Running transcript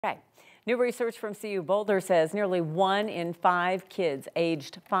Okay. New research from CU Boulder says nearly 1 in 5 kids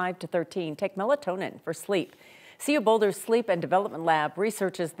aged 5 to 13 take melatonin for sleep. CU Boulder's Sleep and Development Lab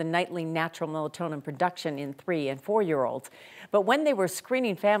researches the nightly natural melatonin production in 3- and 4-year-olds. But when they were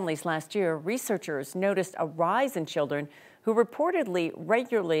screening families last year, researchers noticed a rise in children who reportedly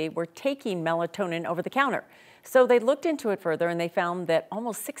regularly were taking melatonin over the counter. So they looked into it further and they found that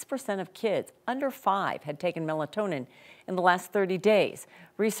almost 6% of kids under 5 had taken melatonin in the last 30 days.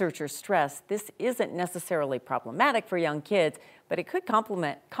 Researchers stress this isn't necessarily problematic for young kids, but it could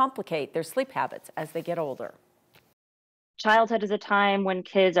complicate their sleep habits as they get older. Childhood is a time when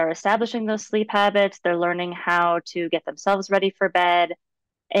kids are establishing those sleep habits. They're learning how to get themselves ready for bed,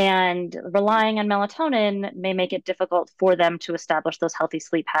 and relying on melatonin may make it difficult for them to establish those healthy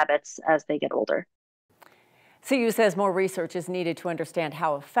sleep habits as they get older. CU says more research is needed to understand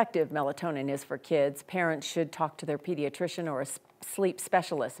how effective melatonin is for kids. Parents should talk to their pediatrician or a sleep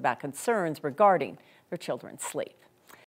specialist about concerns regarding their children's sleep.